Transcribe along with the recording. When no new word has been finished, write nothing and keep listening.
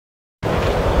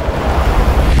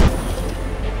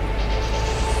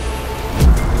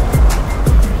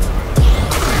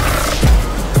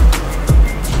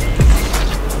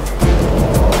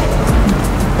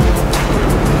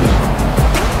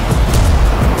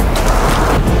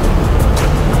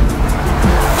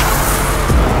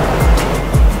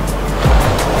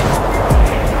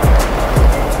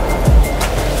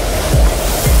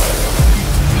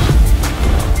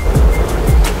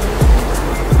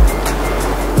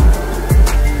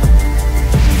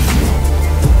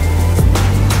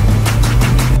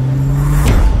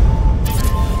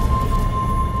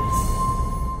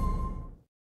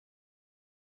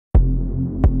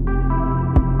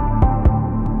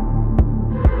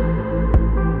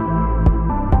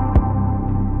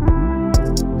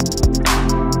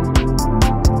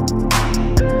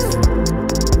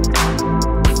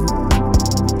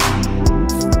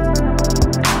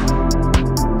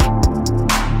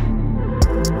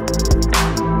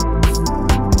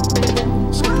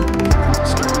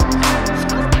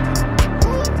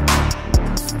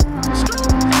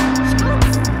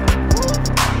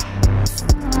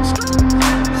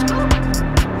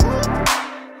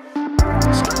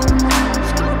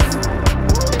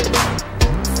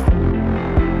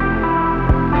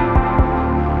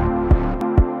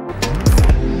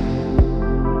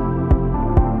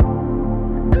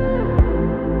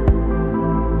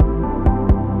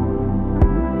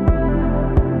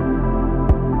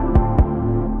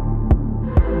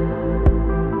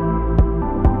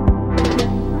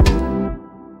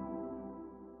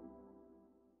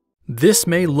This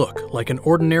may look like an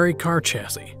ordinary car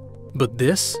chassis, but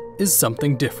this is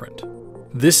something different.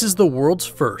 This is the world's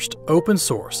first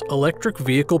open-source electric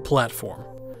vehicle platform,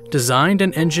 designed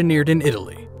and engineered in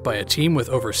Italy by a team with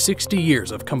over 60 years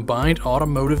of combined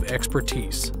automotive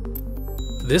expertise.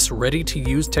 This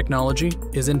ready-to-use technology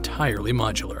is entirely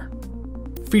modular,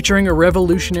 featuring a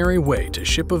revolutionary way to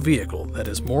ship a vehicle that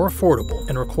is more affordable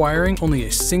and requiring only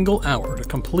a single hour to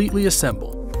completely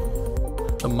assemble.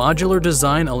 The modular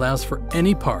design allows for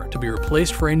any part to be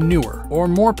replaced for a newer or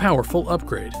more powerful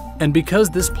upgrade. And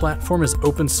because this platform is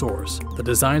open source, the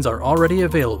designs are already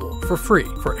available for free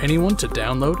for anyone to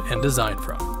download and design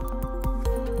from.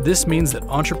 This means that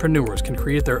entrepreneurs can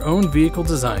create their own vehicle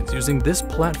designs using this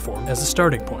platform as a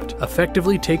starting point,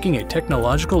 effectively taking a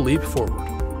technological leap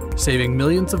forward, saving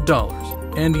millions of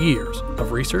dollars and years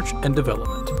of research and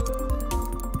development.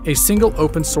 A single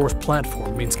open source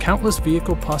platform means countless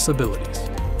vehicle possibilities,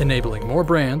 enabling more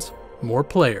brands, more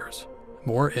players,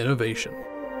 more innovation.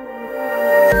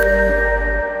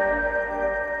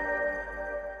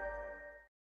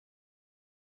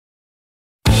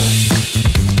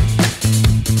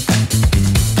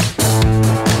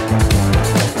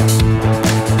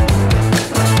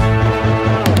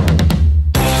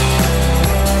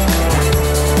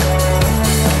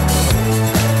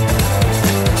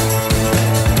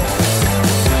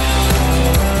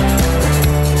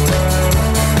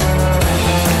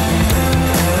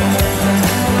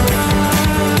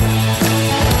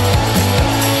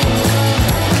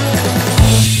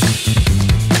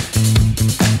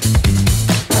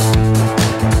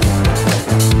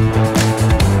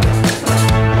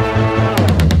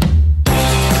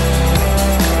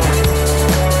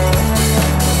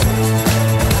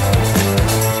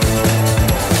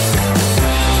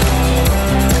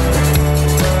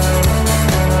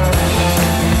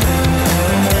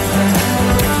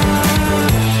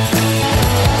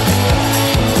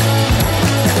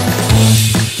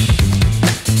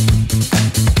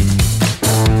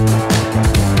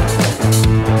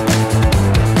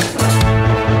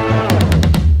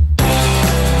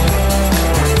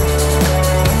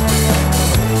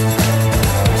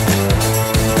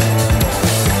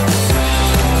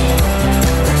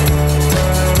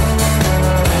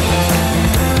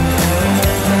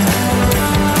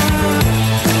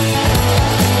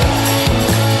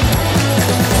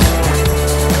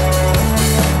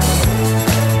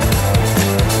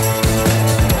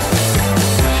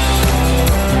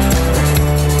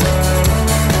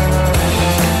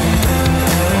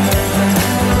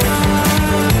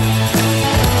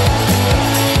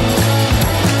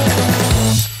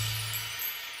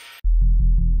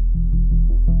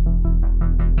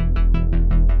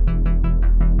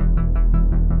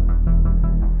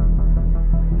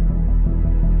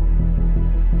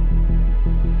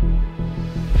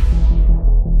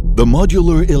 The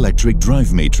Modular Electric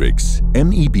Drive Matrix,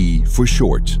 MEB for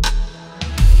short.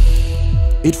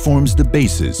 It forms the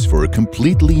basis for a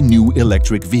completely new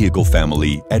electric vehicle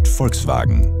family at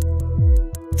Volkswagen.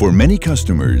 For many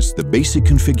customers, the basic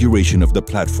configuration of the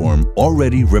platform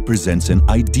already represents an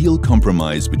ideal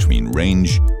compromise between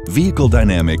range, vehicle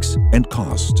dynamics, and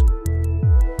cost.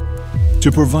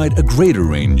 To provide a greater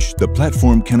range, the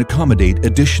platform can accommodate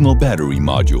additional battery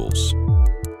modules.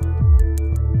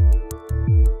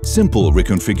 Simple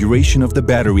reconfiguration of the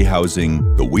battery housing,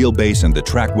 the wheelbase and the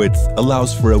track width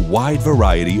allows for a wide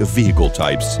variety of vehicle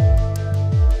types,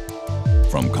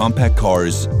 from compact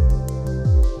cars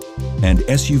and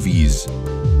SUVs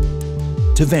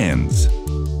to vans,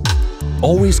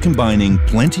 always combining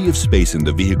plenty of space in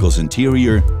the vehicle's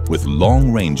interior with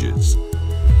long ranges.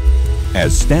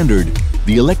 As standard,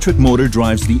 the electric motor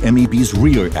drives the MEB's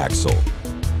rear axle.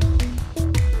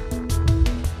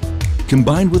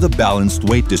 Combined with a balanced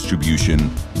weight distribution,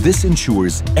 this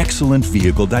ensures excellent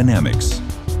vehicle dynamics.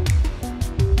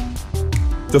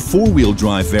 The four-wheel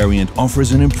drive variant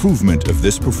offers an improvement of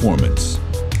this performance.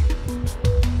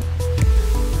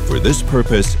 For this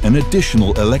purpose, an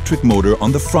additional electric motor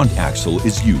on the front axle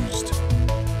is used.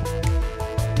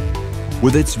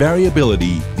 With its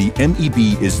variability, the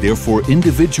MEB is therefore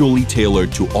individually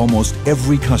tailored to almost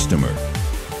every customer.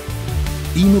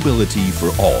 E-mobility for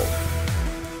all.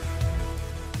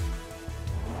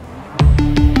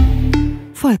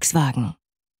 Volkswagen.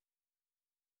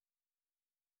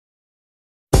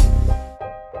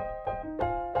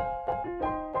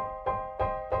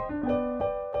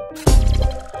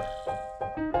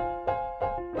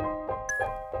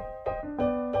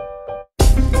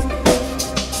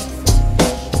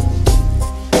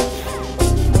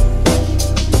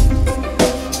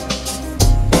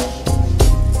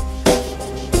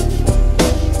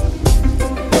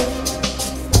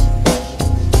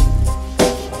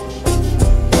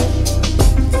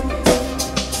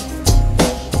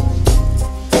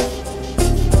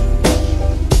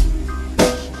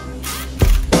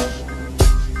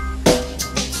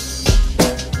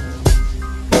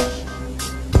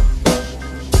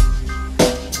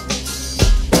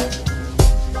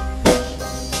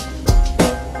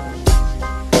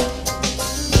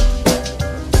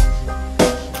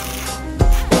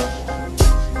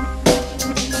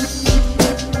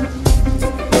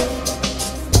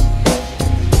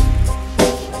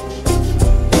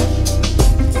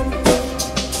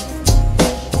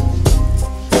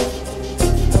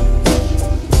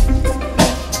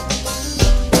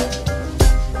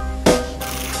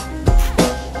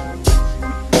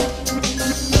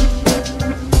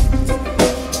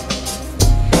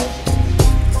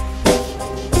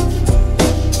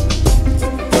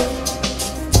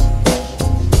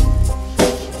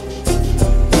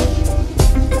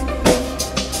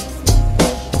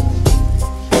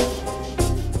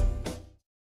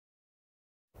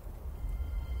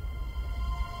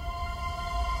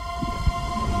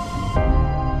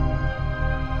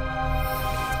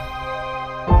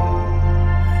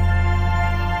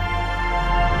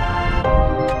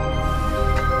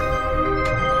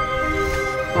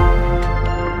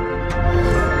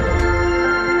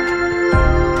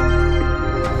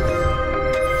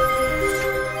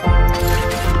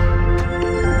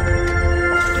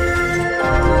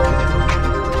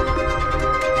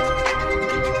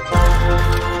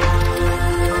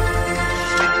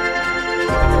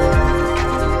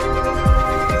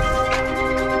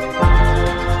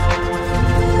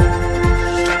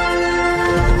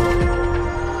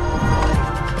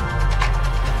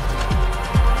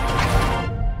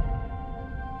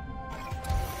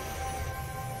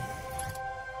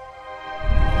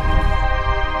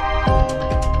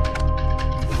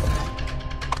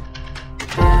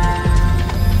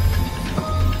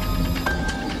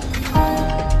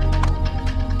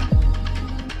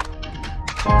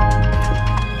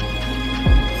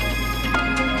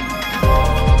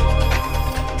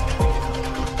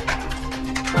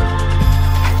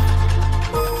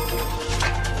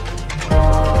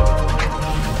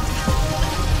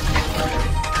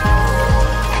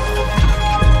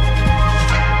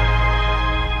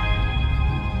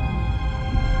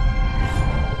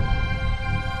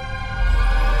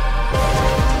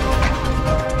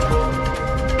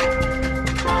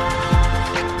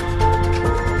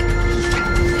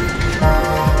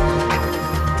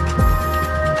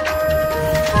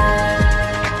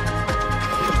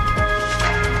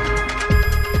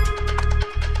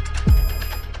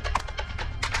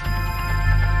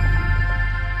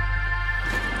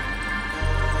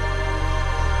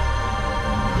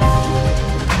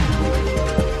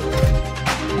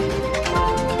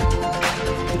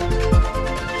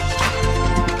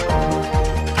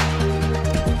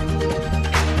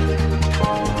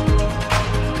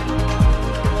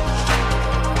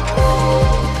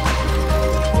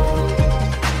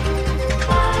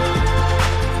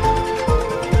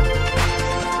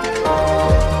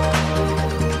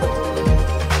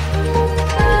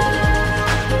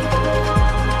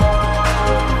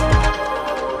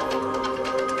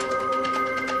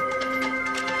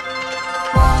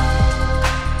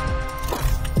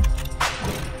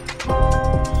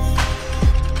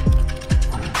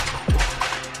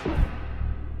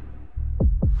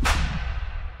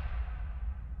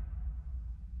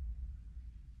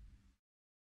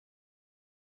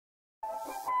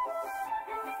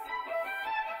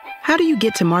 How do you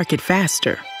get to market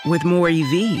faster with more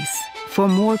EVs for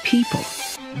more people?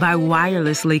 By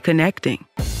wirelessly connecting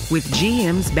with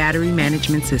GM's battery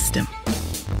management system.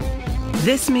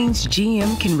 This means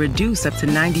GM can reduce up to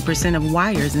 90% of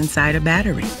wires inside a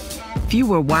battery.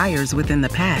 Fewer wires within the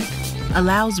pack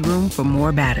allows room for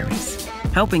more batteries,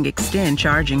 helping extend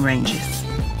charging ranges.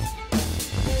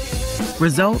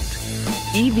 Result,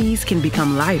 EVs can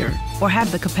become lighter or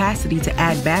have the capacity to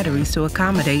add batteries to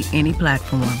accommodate any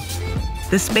platform.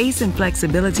 The space and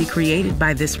flexibility created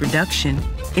by this reduction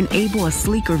enable a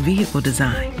sleeker vehicle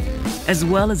design, as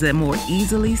well as a more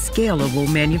easily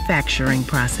scalable manufacturing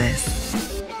process.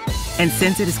 And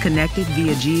since it is connected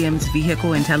via GM's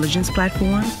Vehicle Intelligence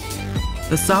Platform,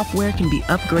 the software can be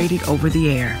upgraded over the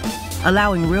air,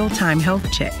 allowing real-time health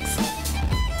checks,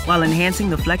 while enhancing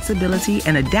the flexibility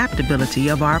and adaptability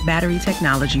of our battery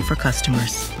technology for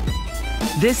customers.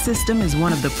 This system is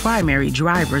one of the primary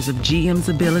drivers of GM's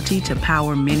ability to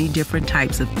power many different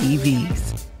types of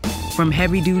EVs, from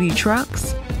heavy-duty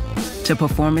trucks to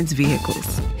performance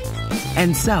vehicles.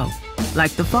 And so,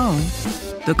 like the phone,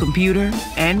 the computer,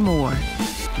 and more,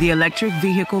 the electric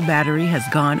vehicle battery has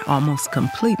gone almost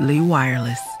completely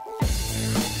wireless.